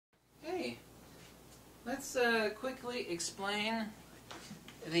Let's quickly explain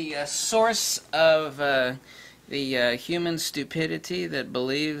the source of the human stupidity that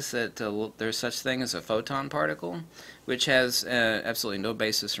believes that there's such thing as a photon particle, which has absolutely no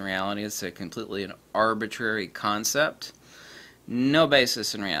basis in reality. It's a completely an arbitrary concept. No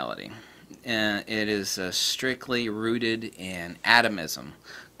basis in reality. It is strictly rooted in atomism.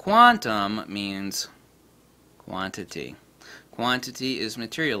 Quantum means quantity. Quantity is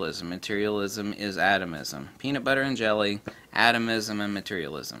materialism. Materialism is atomism. Peanut butter and jelly, atomism and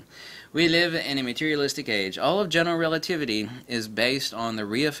materialism. We live in a materialistic age. All of general relativity is based on the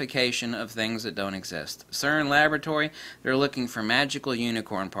reification of things that don't exist. CERN laboratory, they're looking for magical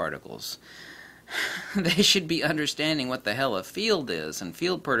unicorn particles. They should be understanding what the hell a field is and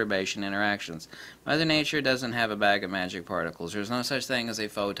field perturbation interactions. Mother Nature doesn't have a bag of magic particles. There's no such thing as a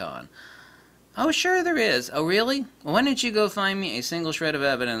photon. Oh, sure there is. Oh, really? Well, why don't you go find me a single shred of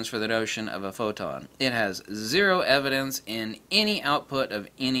evidence for the notion of a photon? It has zero evidence in any output of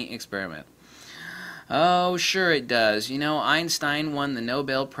any experiment. Oh, sure it does. You know, Einstein won the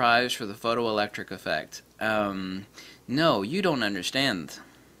Nobel Prize for the photoelectric effect. No, you don't understand.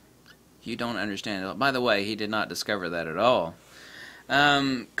 You don't understand. By the way, he did not discover that at all.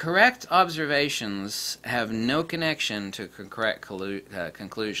 Correct observations have no connection to correct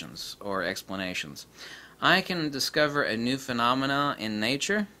conclusions or explanations. I can discover a new phenomena in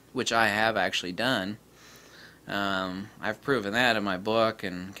nature, which I have actually done. I've proven that in my book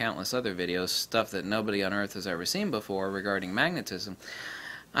and countless other videos, stuff that nobody on Earth has ever seen before regarding magnetism.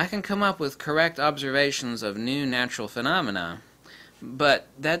 I can come up with correct observations of new natural phenomena. But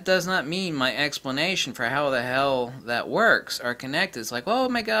that does not mean my explanation for how the hell that works are connected. It's like, oh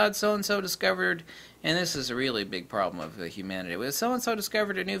my God, so-and-so discovered, and this is a really big problem of humanity. Well, so-and-so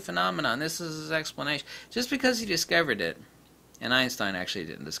discovered a new phenomenon, this is his explanation. Just because he discovered it, and Einstein actually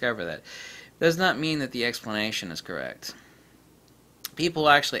didn't discover that, does not mean that the explanation is correct. People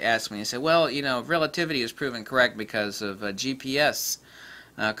actually ask me, they say, well, you know, relativity is proven correct because of GPS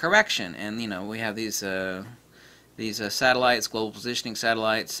correction, and, you know, we have these satellites, global positioning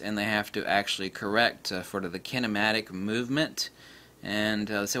satellites, and they have to actually correct for the kinematic movement. And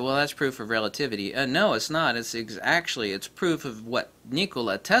they say, well, that's proof of relativity. No, it's not. It's proof of what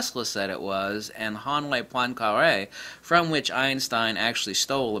Nikola Tesla said it was, and Henri Poincaré, from which Einstein actually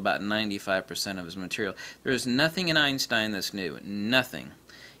stole about 95% of his material. There is nothing in Einstein that's new. Nothing.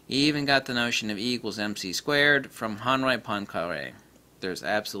 He even got the notion of E equals mc squared from Henri Poincaré. There's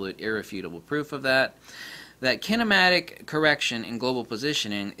absolute irrefutable proof of that. That kinematic correction in global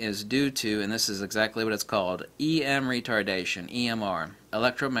positioning is due to, and this is exactly what it's called, EM retardation, EMR,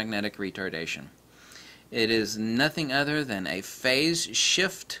 electromagnetic retardation. It is nothing other than a phase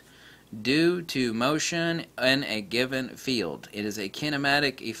shift due to motion in a given field. It is a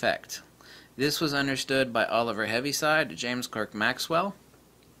kinematic effect. This was understood by Oliver Heaviside, James Clerk Maxwell,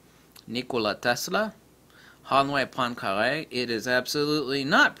 Nikola Tesla, Henri Poincaré. It is absolutely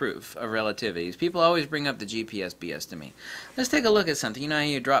not proof of relativity. People always bring up the GPS BS to me. Let's take a look at something. You know how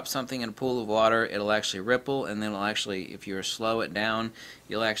you drop something in a pool of water, it'll actually ripple, and then it'll actually, if you slow it down,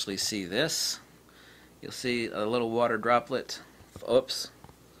 you'll actually see this. You'll see a little water droplet. Oops.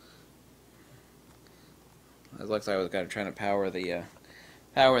 It looks like I was kind of trying to power the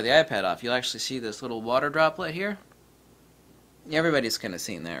iPad off. You'll actually see this little water droplet here. Everybody's kind of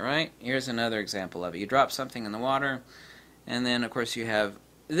seen that, right? Here's another example of it. You drop something in the water, and then, of course, you have...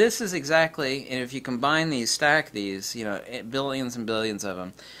 This is exactly, and if you combine these, stack these, you know, billions and billions of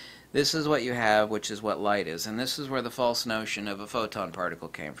them, this is what you have, which is what light is. And this is where the false notion of a photon particle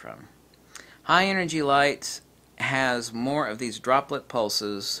came from. High-energy light has more of these droplet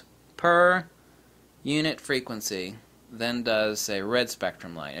pulses per unit frequency than does, say, red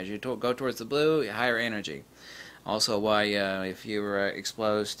spectrum light. As you go towards the blue, higher energy. Also, why if you were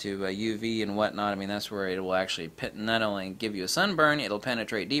exposed to UV and whatnot, I mean, that's where it will actually not only give you a sunburn, it'll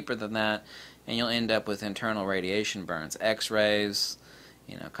penetrate deeper than that, and you'll end up with internal radiation burns, X-rays,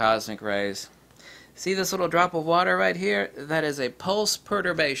 you know, cosmic rays. See this little drop of water right here? That is a pulse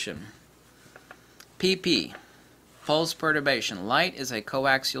perturbation. PP, pulse perturbation. Light is a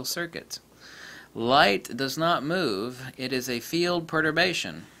coaxial circuit. Light does not move. It is a field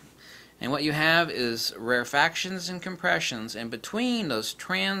perturbation. And what you have is rarefactions and compressions, and between those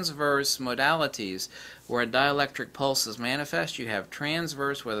transverse modalities where dielectric pulses manifest, you have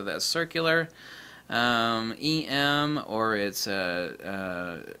transverse, whether that's circular, EM, or it's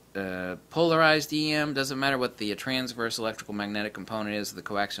polarized EM, doesn't matter what the transverse electrical magnetic component is, the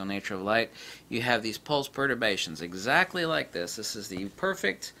coaxial nature of light, you have these pulse perturbations, exactly like this. This is the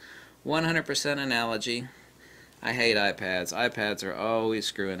perfect 100% analogy. I hate iPads. iPads are always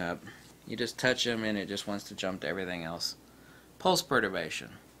screwing up. You just touch them and it just wants to jump to everything else. Pulse perturbation.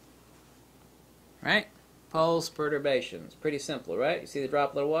 Right? Pulse perturbation. It's pretty simple, right? You see the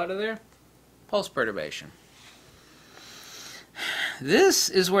droplet of water there? Pulse perturbation. This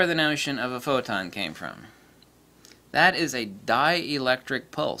is where the notion of a photon came from. That is a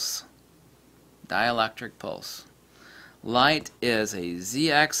dielectric pulse. Dielectric pulse. Light is a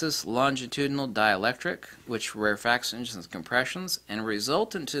z-axis longitudinal dielectric, which rarefactions and compressions, and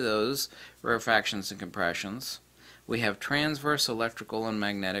resultant to those rarefactions and compressions, we have transverse electrical and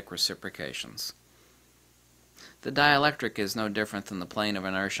magnetic reciprocations. The dielectric is no different than the plane of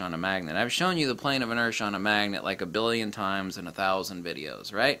inertia on a magnet. I've shown you the plane of inertia on a magnet like 1 billion times in 1,000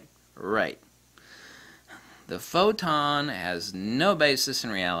 videos, right? Right. The photon has no basis in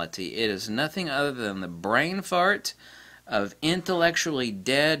reality. It is nothing other than the brain fart of intellectually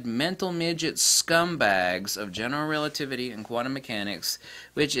dead mental midget scumbags of general relativity and quantum mechanics,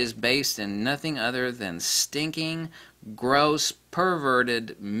 which is based in nothing other than stinking, gross,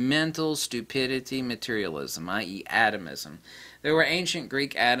 perverted, mental stupidity materialism, i.e. atomism. There were ancient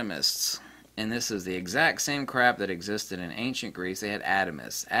Greek atomists, and this is the exact same crap that existed in ancient Greece. They had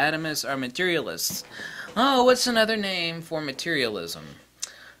atomists. Atomists are materialists. Oh, what's another name for materialism?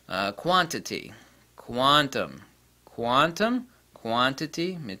 Quantity, quantum. Quantum,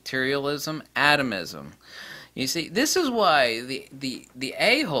 quantity, materialism, atomism. You see, this is why the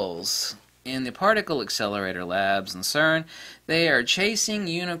a-holes in the particle accelerator labs and CERN, they are chasing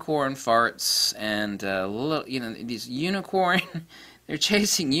unicorn farts and these unicorn. They're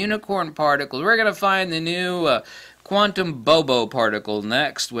chasing unicorn particles. We're going to find the new quantum bobo particle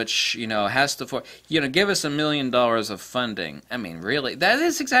next, which has to give us $1 million of funding. I mean, really, that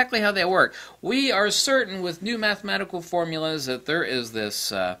is exactly how they work. We are certain with new mathematical formulas that there is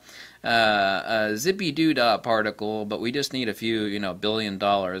this zippy-doo-dah particle, but we just need a few $1 billion,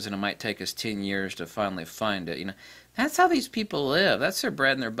 and it might take us 10 years to finally find it. That's how these people live. That's their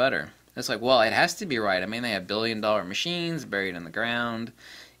bread and their butter. It's like, well, it has to be right. I mean, they have billion-dollar machines buried in the ground.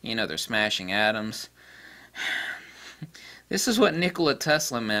 They're smashing atoms. This is what Nikola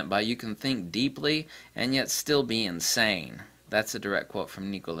Tesla meant by you can think deeply and yet still be insane. That's a direct quote from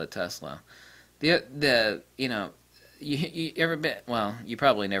Nikola Tesla. You ever been? Well, you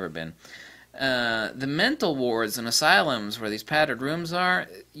probably never been. The mental wards and asylums where these padded rooms are,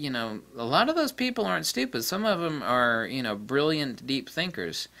 a lot of those people aren't stupid. Some of them are, brilliant, deep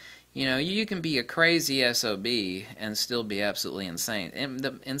thinkers. You can be a crazy SOB and still be absolutely insane. And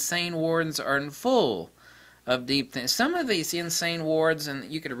the insane wards are full of deep things. Some of these insane wards,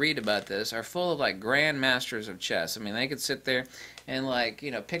 and you could read about this, are full of like grandmasters of chess. I mean, they could sit there and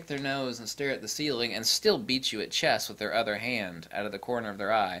pick their nose and stare at the ceiling and still beat you at chess with their other hand out of the corner of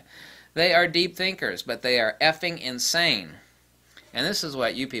their eye. They are deep thinkers, but they are effing insane. And this is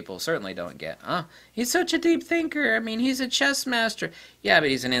what you people certainly don't get. He's such a deep thinker. I mean, he's a chess master. Yeah, but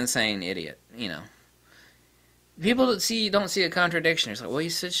he's an insane idiot, People don't see a contradiction. It's like, well,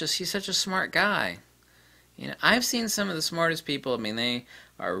 he's such a smart guy. I've seen some of the smartest people. I mean, they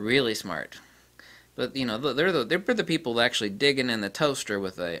are really smart. But, they're the people that actually digging in the toaster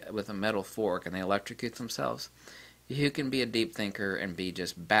with a metal fork and they electrocute themselves. You can be a deep thinker and be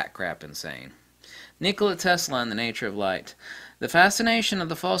just bat crap insane. Nikola Tesla and the nature of light. The fascination of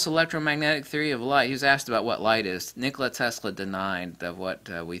the false electromagnetic theory of light. He was asked about what light is. Nikola Tesla denied that what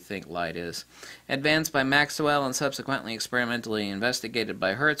we think light is. Advanced by Maxwell and subsequently experimentally investigated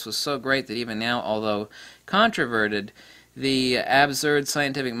by Hertz was so great that even now, although controverted, the absurd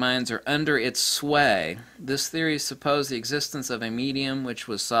scientific minds are under its sway. This theory supposed the existence of a medium which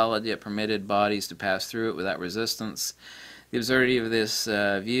was solid yet permitted bodies to pass through it without resistance. The absurdity of this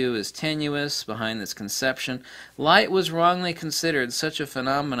view is tenuous behind this conception. Light was wrongly considered such a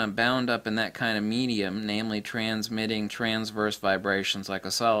phenomenon bound up in that kind of medium, namely transmitting transverse vibrations like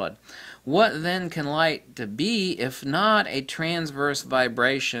a solid. What then can light to be if not a transverse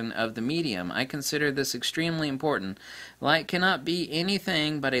vibration of the medium? I consider this extremely important. Light cannot be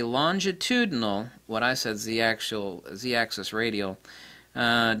anything but a longitudinal, what I said z-axis radial,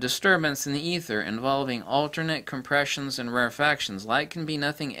 disturbance in the ether involving alternate compressions and rarefactions. Light can be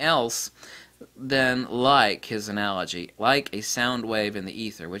nothing else than, like his analogy, like a sound wave in the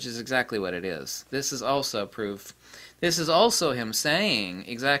ether, which is exactly what it is. This is also proof. This is also him saying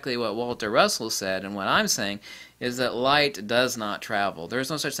exactly what Walter Russell said, and what I'm saying is that light does not travel. There is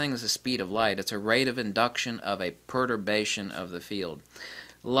no such thing as the speed of light. It's a rate of induction of a perturbation of the field.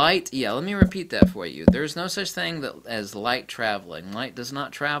 Light, let me repeat that for you. There's no such thing as light traveling. Light does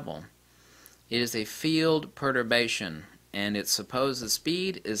not travel. It is a field perturbation. and its supposed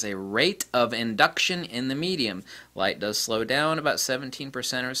speed is a rate of induction in the medium. Light does slow down about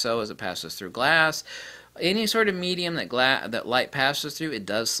 17% or so as it passes through glass. Any sort of medium that light passes through, it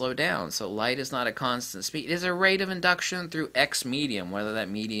does slow down. So light is not a constant speed. It is a rate of induction through X medium, whether that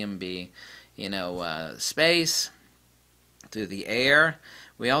medium be, space, through the air.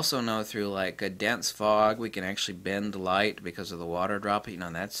 We also know through like a dense fog, we can actually bend light because of the water drop.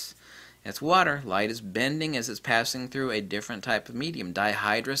 That's water. Light is bending as it's passing through a different type of medium,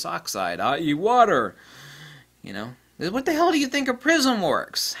 dihydrous oxide, i.e. water. What the hell do you think a prism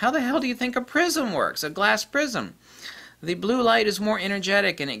works? How the hell do you think a prism works? A glass prism. The blue light is more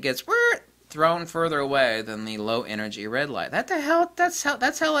energetic and it gets thrown further away than the low energy red light. That's how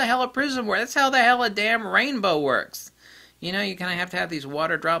the hell a prism works. That's how the hell a damn rainbow works. You kind of have to have these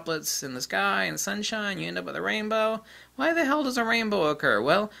water droplets in the sky and sunshine. You end up with a rainbow. Why the hell does a rainbow occur?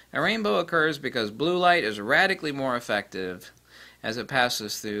 Well, a rainbow occurs because blue light is radically more effective as it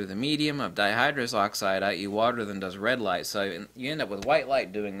passes through the medium of dihydrous oxide, i.e. water, than does red light. So you end up with white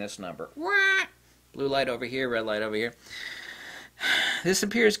light doing this number. Blue light over here, red light over here. This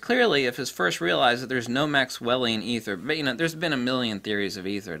appears clearly if it's first realized that there's no Maxwellian ether. But, there's been a million theories of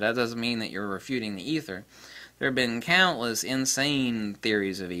ether. That doesn't mean that you're refuting the ether. There have been countless insane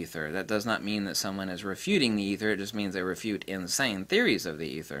theories of ether. That does not mean that someone is refuting the ether. It just means they refute insane theories of the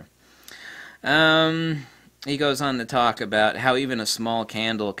ether. He goes on to talk about how even a small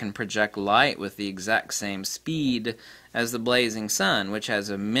candle can project light with the exact same speed as the blazing sun, which has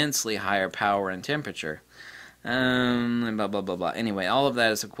immensely higher power and temperature. Blah, blah, blah, blah. Anyway, all of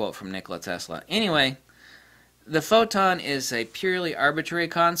that is a quote from Nikola Tesla. Anyway, the photon is a purely arbitrary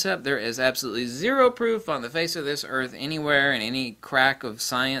concept. There is absolutely zero proof on the face of this earth anywhere in any crack of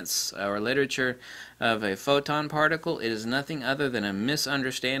science or literature of a photon particle. It is nothing other than a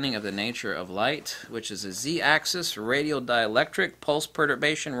misunderstanding of the nature of light, which is a z-axis radial dielectric pulse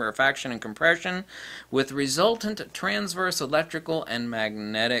perturbation, rarefaction, and compression with resultant transverse electrical and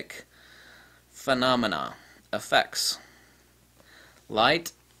magnetic phenomena effects.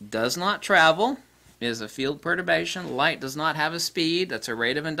 Light does not travel. Is a field perturbation. Light does not have a speed. That's a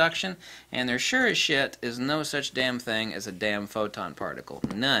rate of induction. And there sure as shit is no such damn thing as a damn photon particle.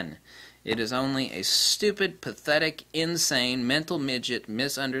 None. It is only a stupid, pathetic, insane, mental midget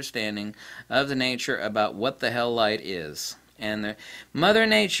misunderstanding of the nature about what the hell light is. And Mother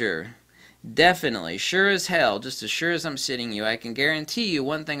Nature, definitely, sure as hell, just as sure as I'm sitting you, I can guarantee you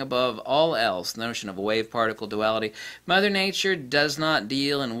one thing above all else, the notion of wave-particle duality. Mother Nature does not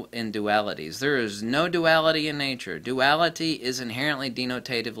deal in dualities. There is no duality in nature. Duality is inherently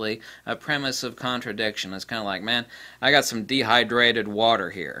denotatively a premise of contradiction. It's kind of like, man, I got some dehydrated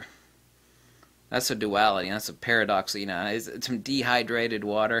water here. That's a duality. That's a paradox. It's some dehydrated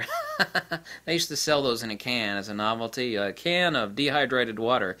water. They used to sell those in a can as a novelty. A can of dehydrated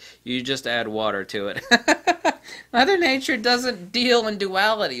water. You just add water to it. Mother Nature doesn't deal in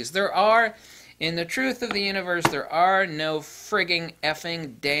dualities. In the truth of the universe, there are no frigging,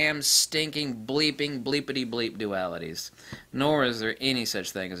 effing, damn, stinking, bleeping, bleepity-bleep dualities. Nor is there any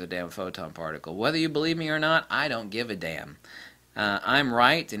such thing as a damn photon particle. Whether you believe me or not, I don't give a damn. I'm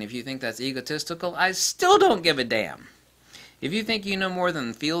right, and if you think that's egotistical, I still don't give a damn. If you think you know more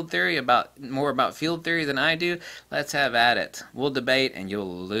than field theory more about field theory than I do, let's have at it. We'll debate, and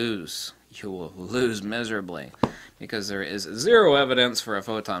you'll lose. You will lose miserably, because there is zero evidence for a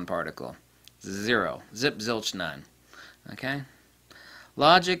photon particle. Zero. Zip, zilch, none. Okay?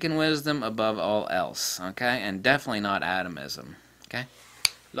 Logic and wisdom above all else. Okay? And definitely not atomism. Okay?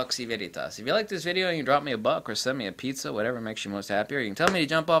 Luxi Veritas. If you like this video, you can drop me a buck or send me a pizza, whatever makes you most happy, or you can tell me to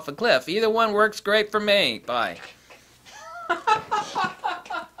jump off a cliff. Either one works great for me. Bye.